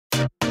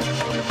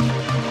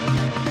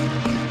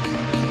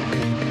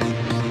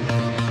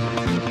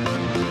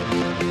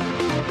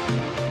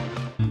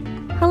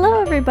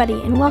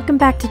everybody, and welcome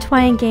back to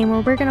TYCOON Game,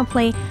 where we're gonna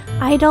play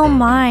I Don't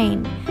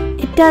Mind.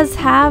 It does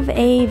have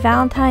a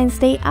Valentine's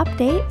Day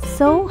update,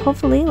 so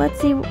hopefully let's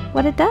see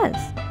what it does.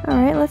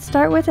 Alright, let's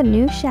start with a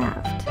new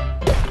shaft.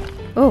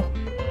 Oh.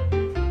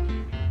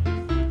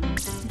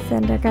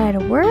 Send our guy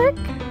to work.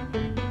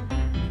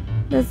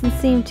 Doesn't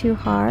seem too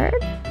hard.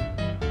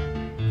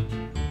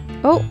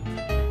 Oh,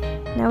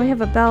 now we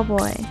have a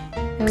bellboy.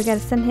 And we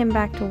gotta send him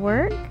back to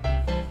work.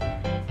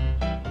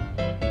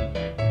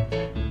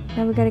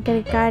 Now we gotta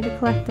get a guy to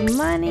collect the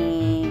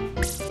money.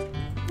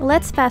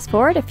 Let's fast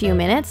forward a few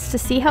minutes to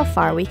see how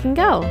far we can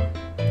go.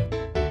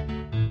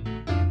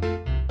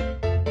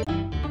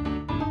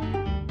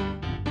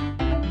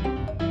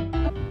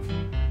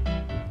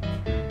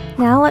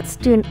 Now let's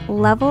do a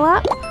level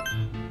up.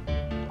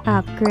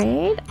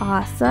 Upgrade.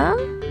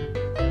 Awesome.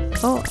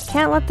 Oh, I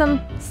can't let them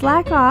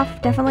slack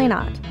off. Definitely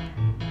not.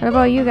 What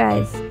about you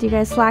guys? Do you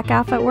guys slack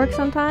off at work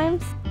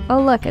sometimes? Oh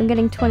look, I'm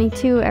getting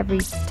 22 every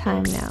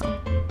time now.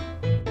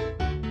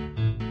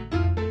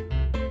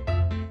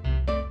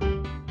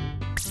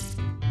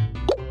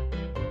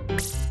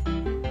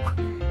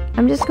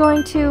 I'm just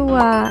going to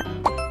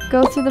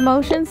go through the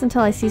motions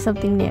until I see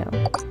something new.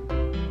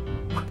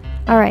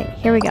 Alright,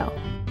 here we go.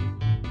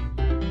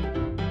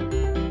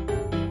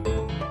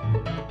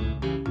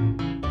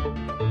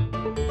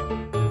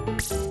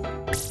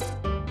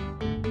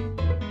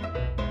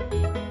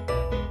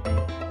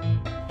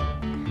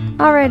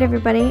 Alright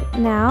everybody,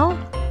 now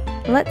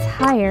let's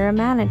hire a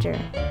manager.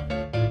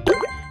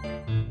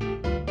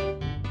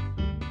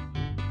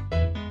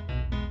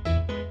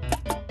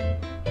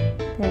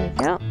 There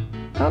we go.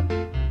 Oh,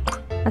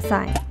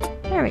 assign.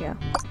 There we go.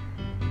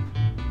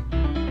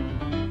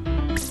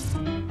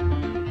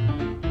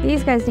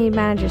 These guys need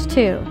managers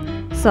too,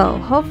 so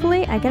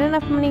hopefully I get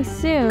enough money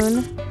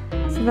soon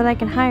so that I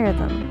can hire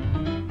them.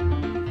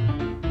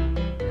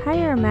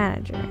 Hire a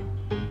manager.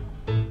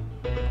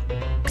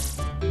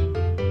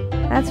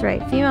 That's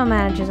right, female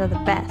managers are the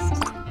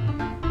best.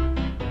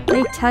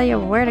 They tell you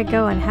where to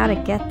go and how to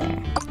get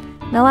there.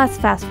 Now let's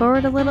fast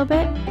forward a little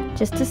bit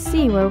just to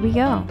see where we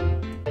go.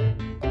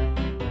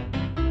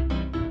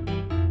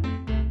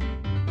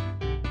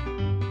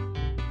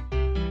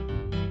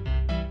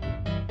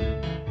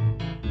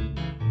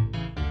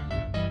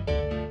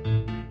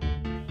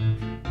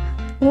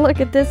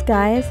 Look at this,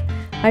 guys.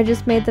 I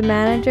just made the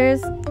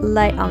managers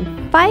light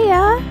on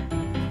fire.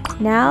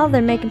 Now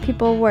they're making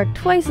people work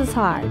twice as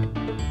hard.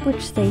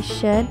 Which they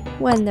should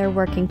when they're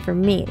working for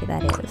me,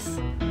 that is.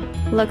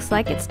 Looks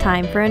like it's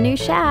time for a new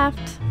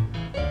shaft.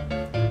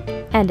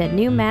 And a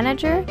new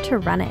manager to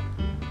run it.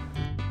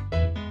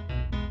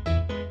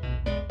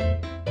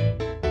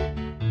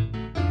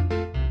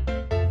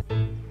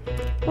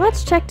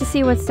 Let's check to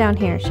see what's down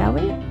here, shall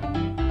we?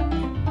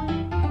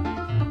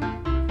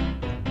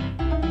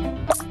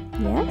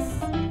 Yes.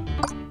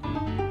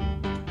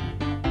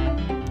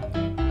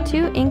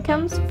 2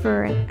 incomes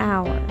for an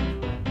hour.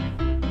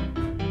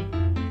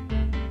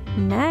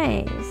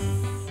 Nice.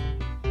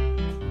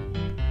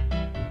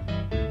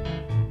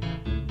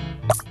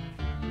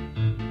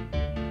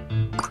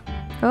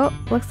 Oh,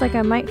 looks like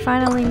I might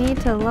finally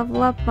need to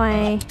level up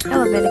my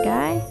elevator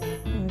guy.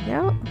 There we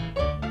go.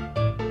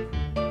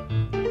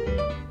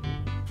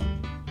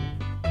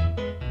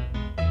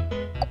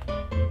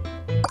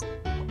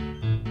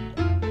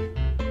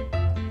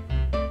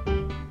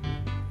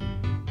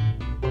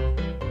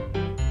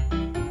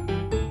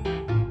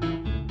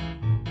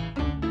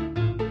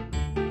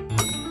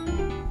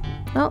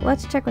 Oh,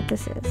 let's check what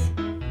this is.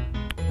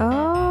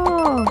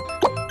 Oh,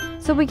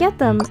 so we get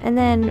them and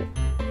then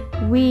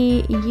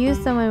we use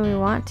them when we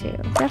want to.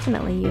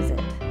 Definitely use it.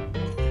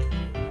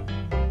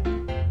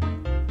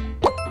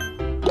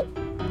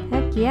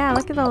 Heck yeah,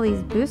 look at all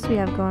these boosts we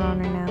have going on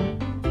right now.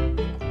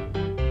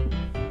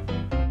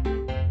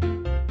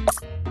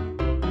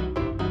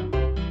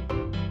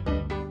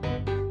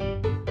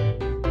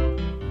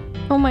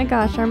 Oh my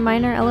gosh, our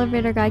minor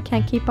elevator guy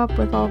can't keep up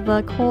with all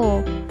the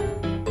coal.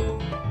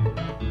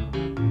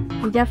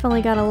 We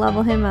definitely gotta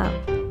level him up.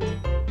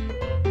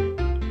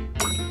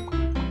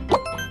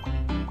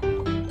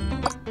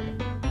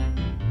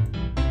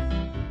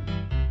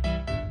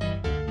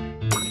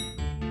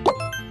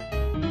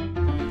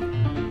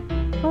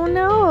 Oh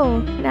no!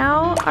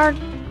 Now our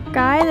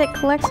guy that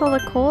collects all the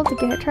coal to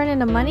get it turned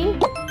into money,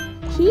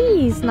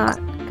 he's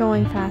not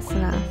going fast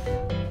enough.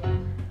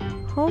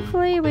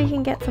 Hopefully we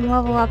can get some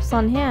level ups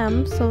on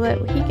him so that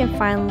he can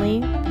finally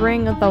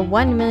bring the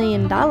 $1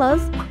 million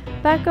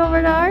back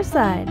over to our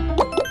side.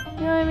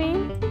 You know what I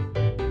mean?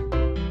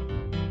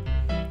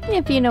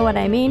 If you know what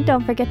I mean,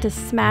 don't forget to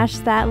smash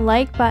that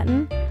like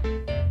button.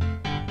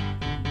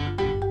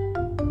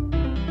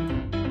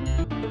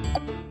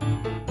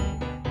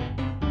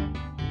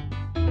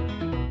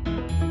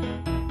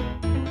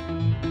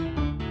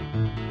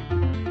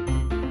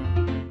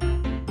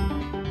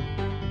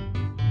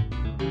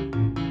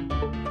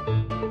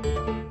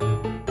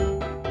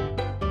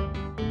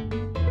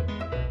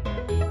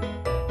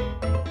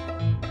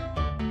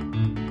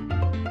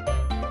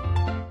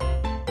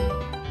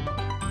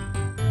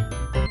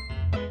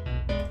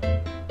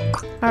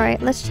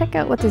 Alright, let's check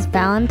out what this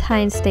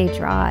Valentine's Day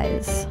draw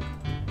is.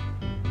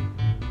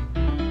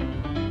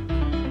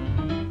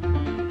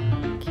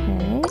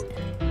 Okay.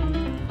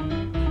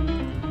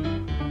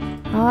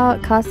 Oh,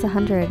 it costs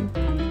 100.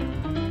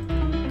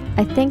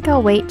 I think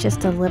I'll wait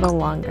just a little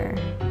longer.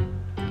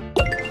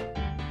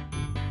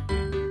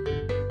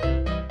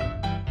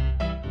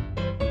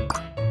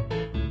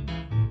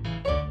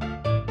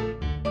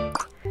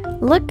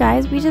 Look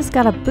guys, we just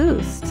got a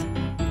boost.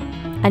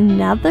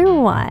 Another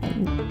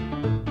one.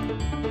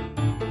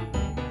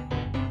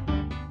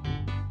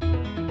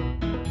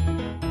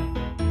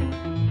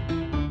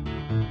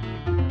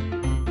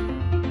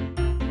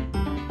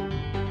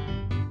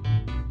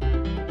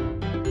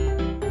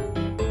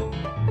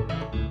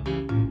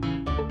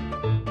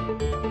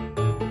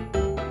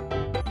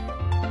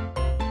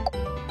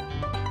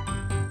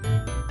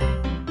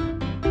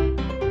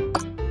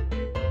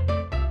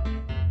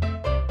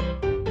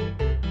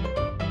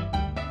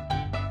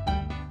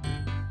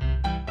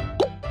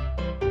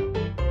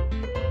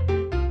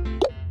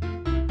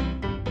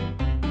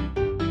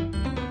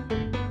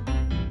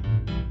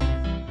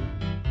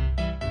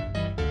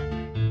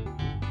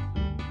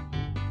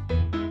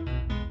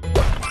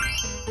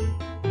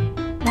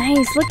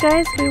 Nice, look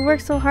guys, we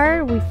worked so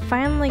hard, we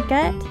finally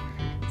get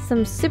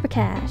some super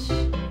cash.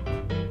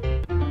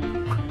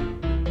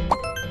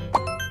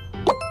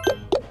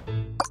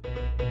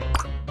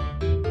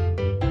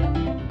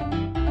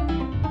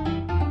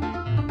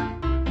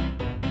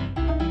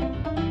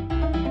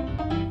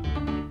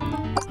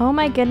 Oh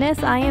my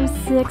goodness, I am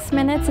 6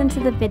 minutes into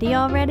the video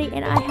already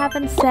and I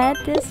haven't said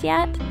this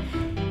yet.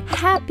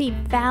 Happy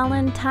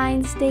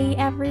Valentine's Day,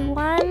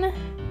 everyone!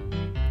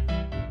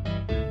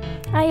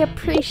 I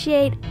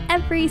appreciate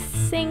every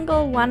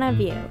single one of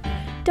you.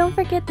 Don't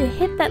forget to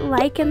hit that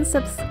like and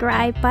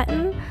subscribe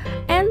button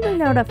and the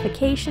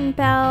notification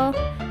bell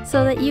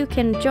so that you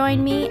can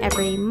join me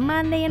every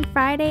Monday and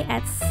Friday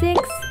at 6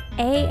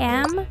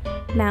 a.m.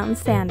 Mountain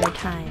Standard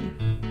Time.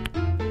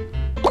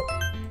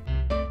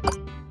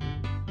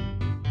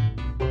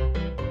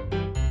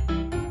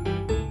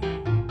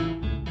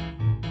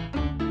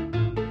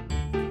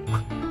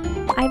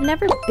 I've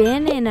never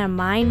been in a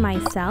mine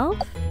myself.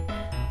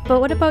 But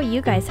what about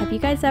you guys? Have you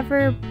guys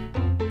ever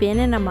been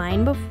in a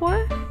mine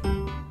before?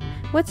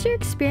 What's your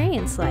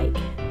experience like?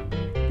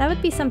 That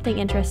would be something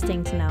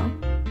interesting to know.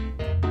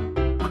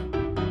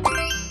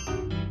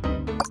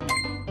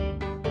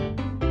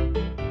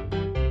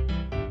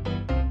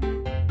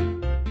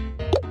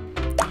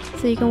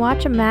 So you can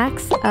watch a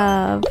max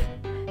of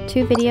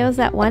 2 videos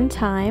at one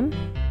time.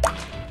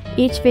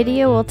 Each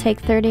video will take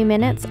 30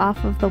 minutes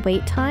off of the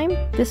wait time.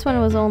 This one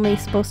was only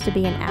supposed to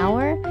be an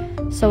hour.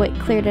 So it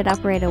cleared it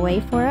up right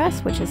away for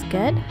us, which is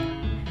good.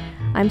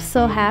 I'm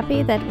so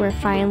happy that we're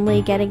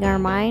finally getting our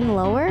mine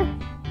lower.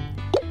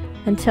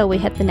 Until we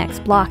hit the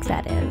next block,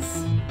 that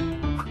is.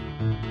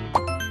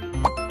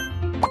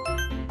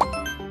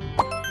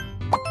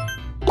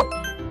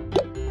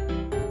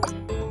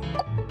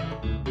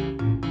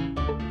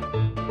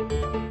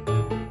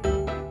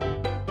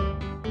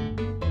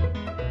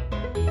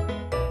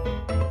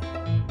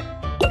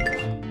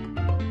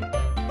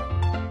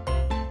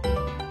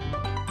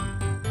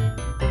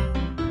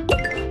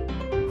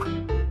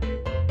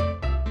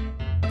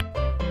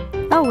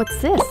 Oh,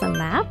 what's this? A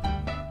map?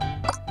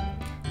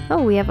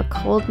 Oh, we have a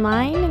coal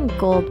mine and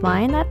gold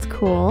mine. That's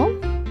cool.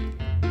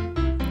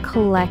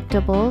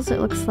 Collectibles, it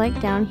looks like,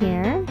 down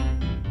here.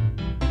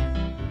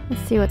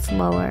 Let's see what's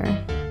lower.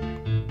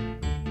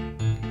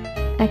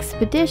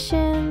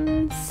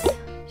 Expeditions,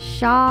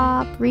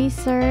 shop,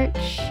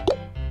 research,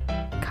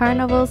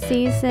 carnival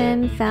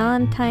season,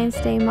 Valentine's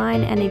Day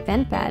mine, and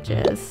event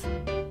badges.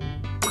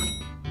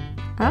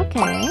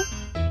 Okay.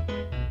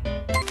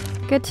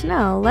 Good to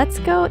know. Let's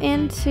go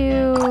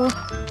into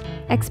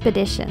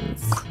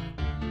expeditions.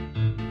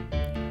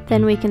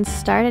 Then we can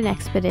start an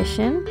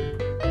expedition.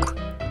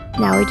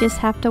 Now we just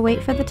have to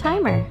wait for the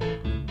timer.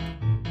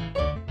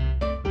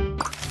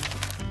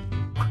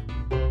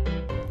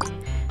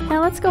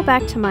 Now let's go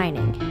back to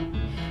mining.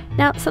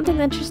 Now something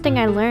interesting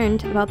I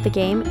learned about the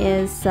game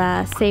is,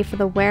 say for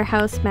the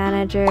warehouse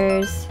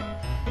managers,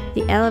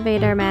 the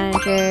elevator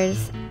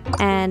managers,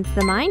 and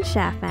the mine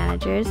shaft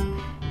managers,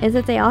 is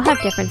that they all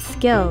have different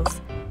skills.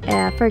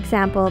 For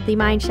example, the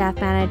mine shaft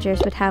managers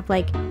would have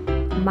like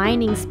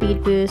mining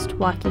speed boost,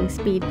 walking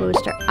speed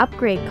boost, or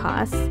upgrade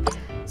costs.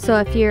 So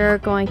if you're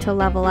going to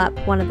level up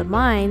one of the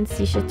mines,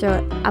 you should throw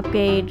an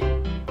upgrade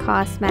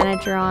cost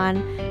manager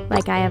on.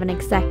 Like I have an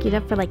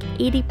executive for like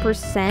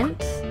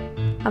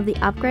 80% of the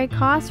upgrade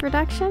cost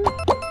reduction.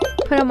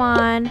 Put them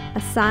on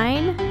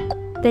assign.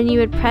 Then you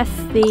would press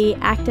the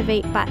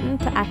activate button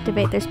to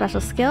activate their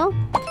special skill.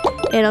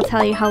 It'll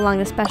tell you how long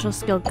the special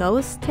skill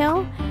goes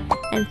till,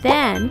 and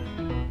then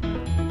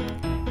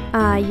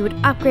you would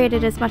upgrade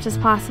it as much as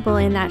possible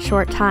in that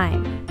short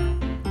time.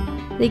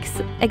 The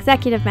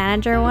executive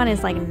manager one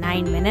is like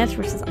 9 minutes,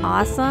 which is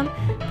awesome,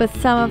 but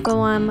some of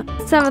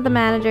the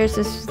managers,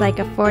 this is like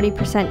a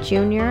 40%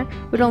 junior,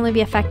 would only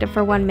be effective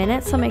for 1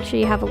 minute, so make sure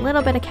you have a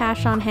little bit of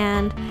cash on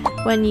hand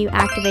when you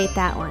activate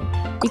that one.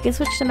 You can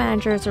switch the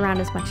managers around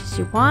as much as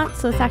you want,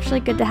 so it's actually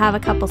good to have a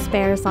couple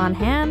spares on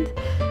hand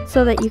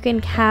so that you can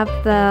have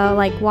the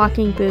like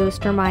walking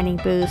boost or mining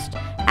boost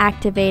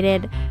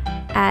activated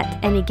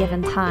at any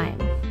given time.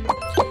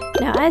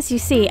 Now, as you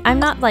see, I'm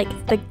not like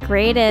the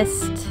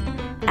greatest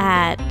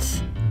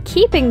at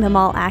keeping them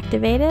all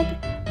activated,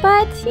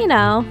 but you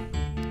know,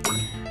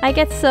 I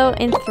get so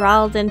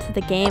enthralled into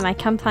the game I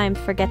sometimes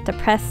forget to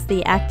press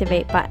the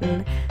activate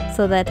button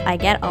so that I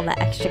get all the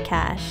extra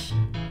cash.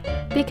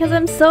 Because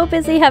I'm so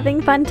busy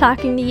having fun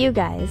talking to you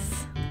guys.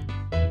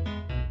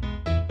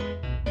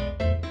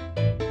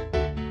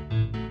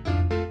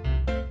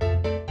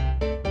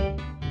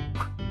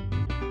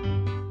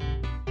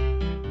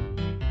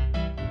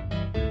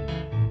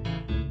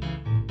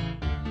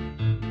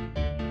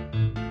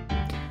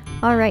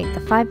 Alright, the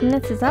 5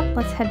 minutes is up.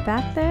 Let's head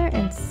back there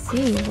and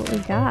see what we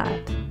got.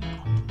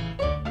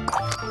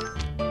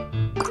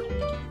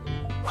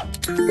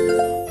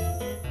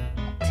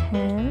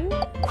 And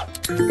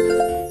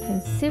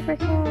super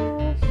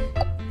cash,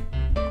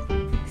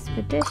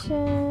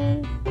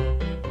 expedition.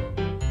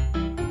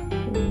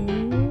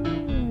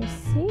 Ooh, let's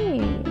see.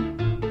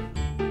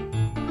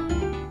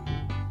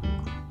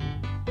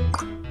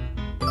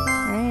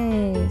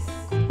 Nice.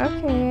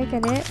 Okay, I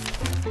get it.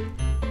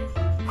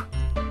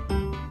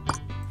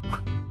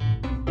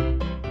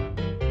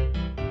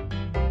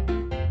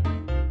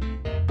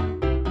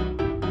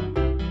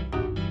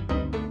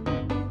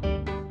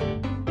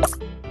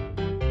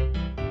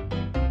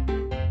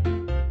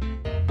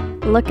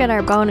 Look at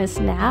our bonus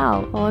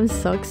now. Oh, I'm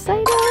so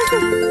excited.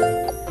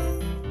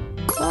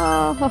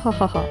 Oh,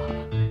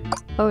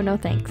 no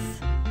thanks.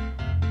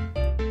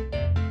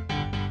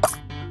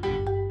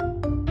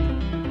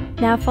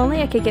 Now, if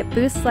only I could get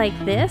boosts like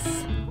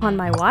this on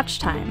my watch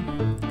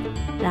time.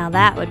 Now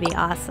that would be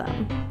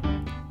awesome.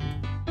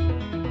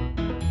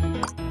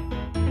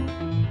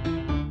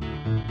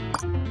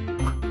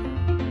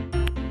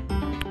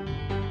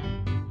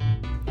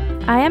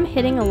 I am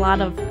hitting a lot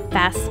of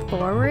fast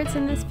forwards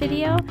in this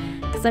video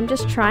because I'm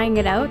just trying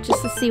it out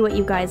just to see what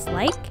you guys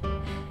like.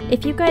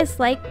 If you guys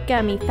like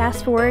me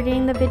fast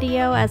forwarding the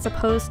video as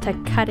opposed to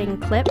cutting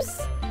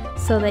clips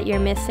so that you're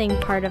missing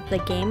part of the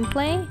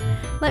gameplay,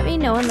 let me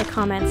know in the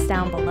comments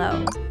down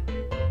below.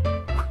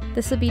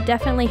 This would be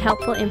definitely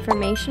helpful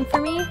information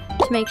for me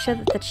to make sure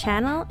that the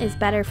channel is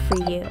better for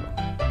you.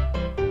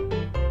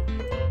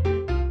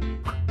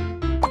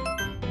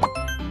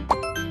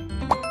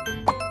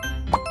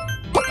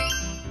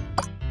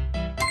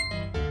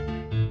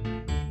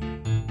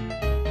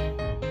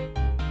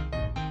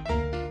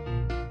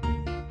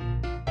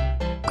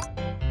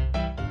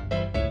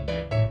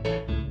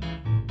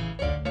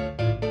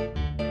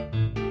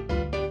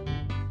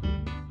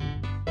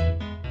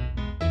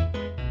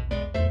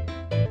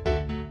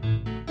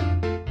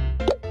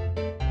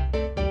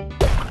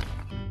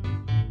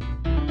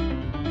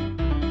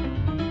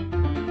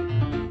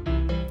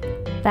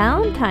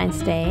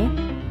 Valentine's Day.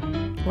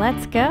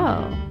 Let's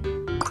go.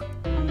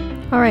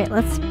 Alright,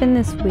 let's spin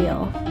this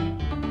wheel.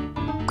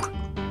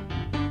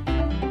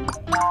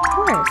 Of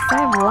course, I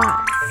have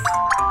lots.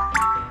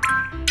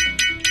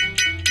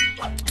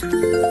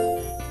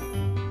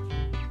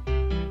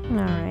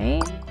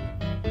 Alright.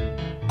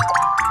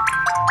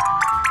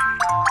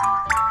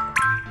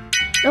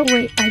 Oh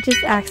wait, I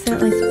just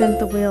accidentally spent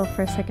the wheel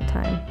for a second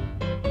time.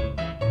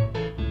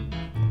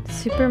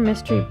 Super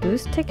mystery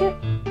boost ticket?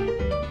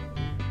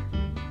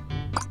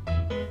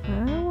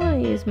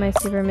 Use my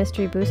super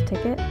mystery boost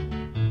ticket.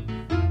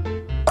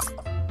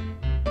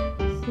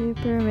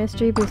 Super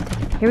mystery boost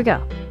ticket. Here we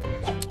go.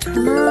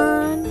 Come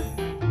on.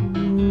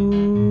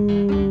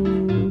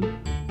 Ooh.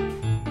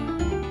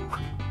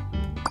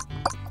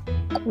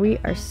 We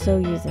are so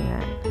using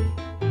that.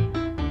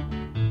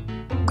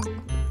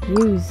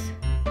 Use.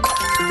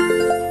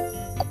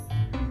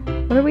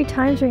 What are we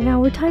times right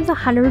now? We're times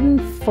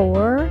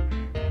 104.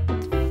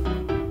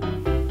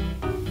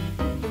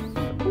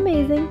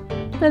 Amazing.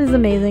 That is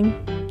amazing.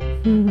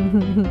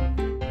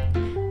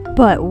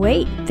 But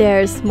wait,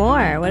 there's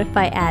more. What if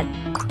I add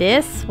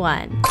this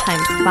one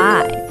times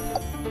 5?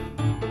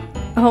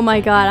 Oh my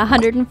god,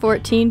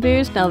 114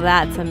 boost? Now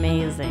that's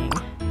amazing.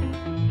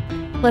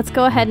 Let's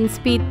go ahead and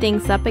speed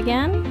things up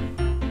again.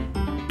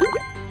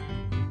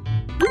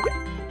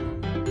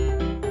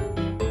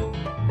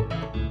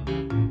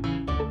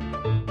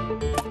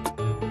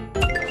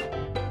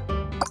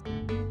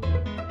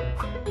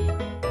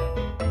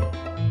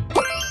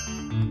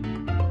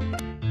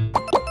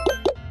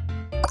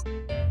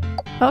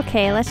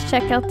 Okay, let's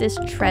check out this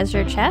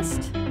treasure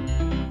chest.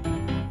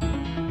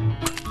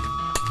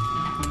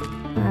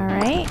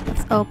 Alright,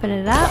 let's open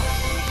it up.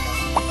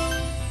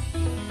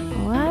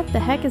 What the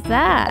heck is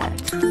that?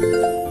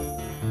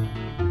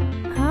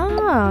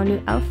 Oh,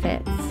 new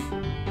outfits.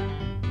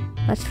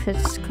 Let's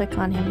just click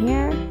on him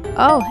here.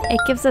 Oh, it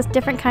gives us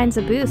different kinds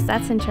of boosts.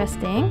 That's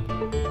interesting.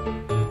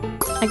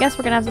 I guess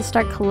we're gonna have to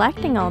start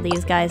collecting all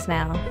these guys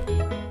now.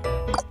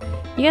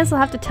 You guys will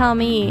have to tell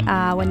me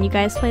when you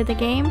guys play the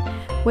game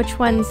which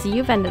ones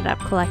you've ended up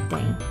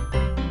collecting.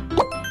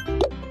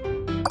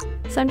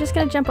 So So I'm just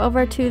going to jump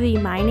over to the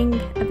mining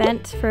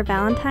event for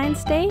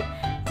Valentine's Day,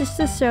 just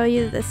to show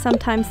you that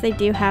sometimes they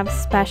do have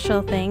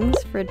special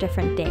things for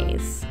different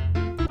days.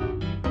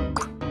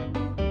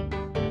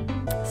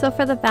 So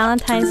for the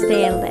Valentine's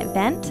Day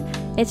event,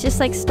 it's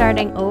just like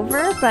starting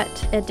over, but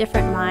a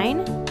different mine.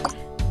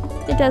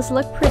 It does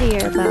look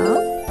prettier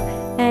though,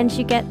 and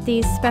you get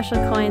these special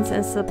coins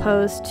as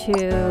opposed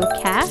to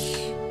cash.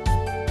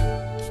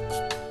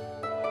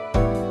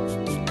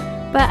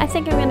 But I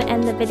think I'm going to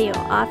end the video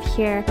off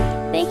here.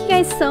 Thank you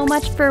guys so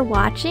much for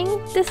watching.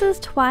 This is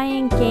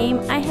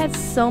TYCOON. I had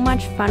so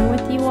much fun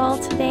with you all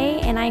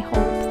today, and I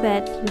hope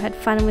that you had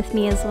fun with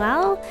me as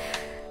well.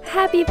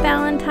 Happy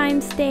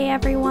Valentine's Day,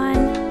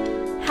 everyone.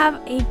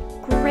 Have a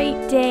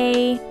great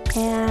day,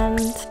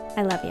 and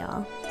I love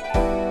y'all.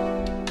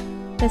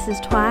 This is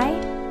Twy,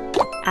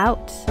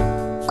 out.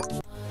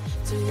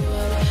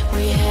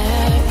 We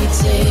have you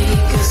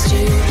take us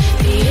to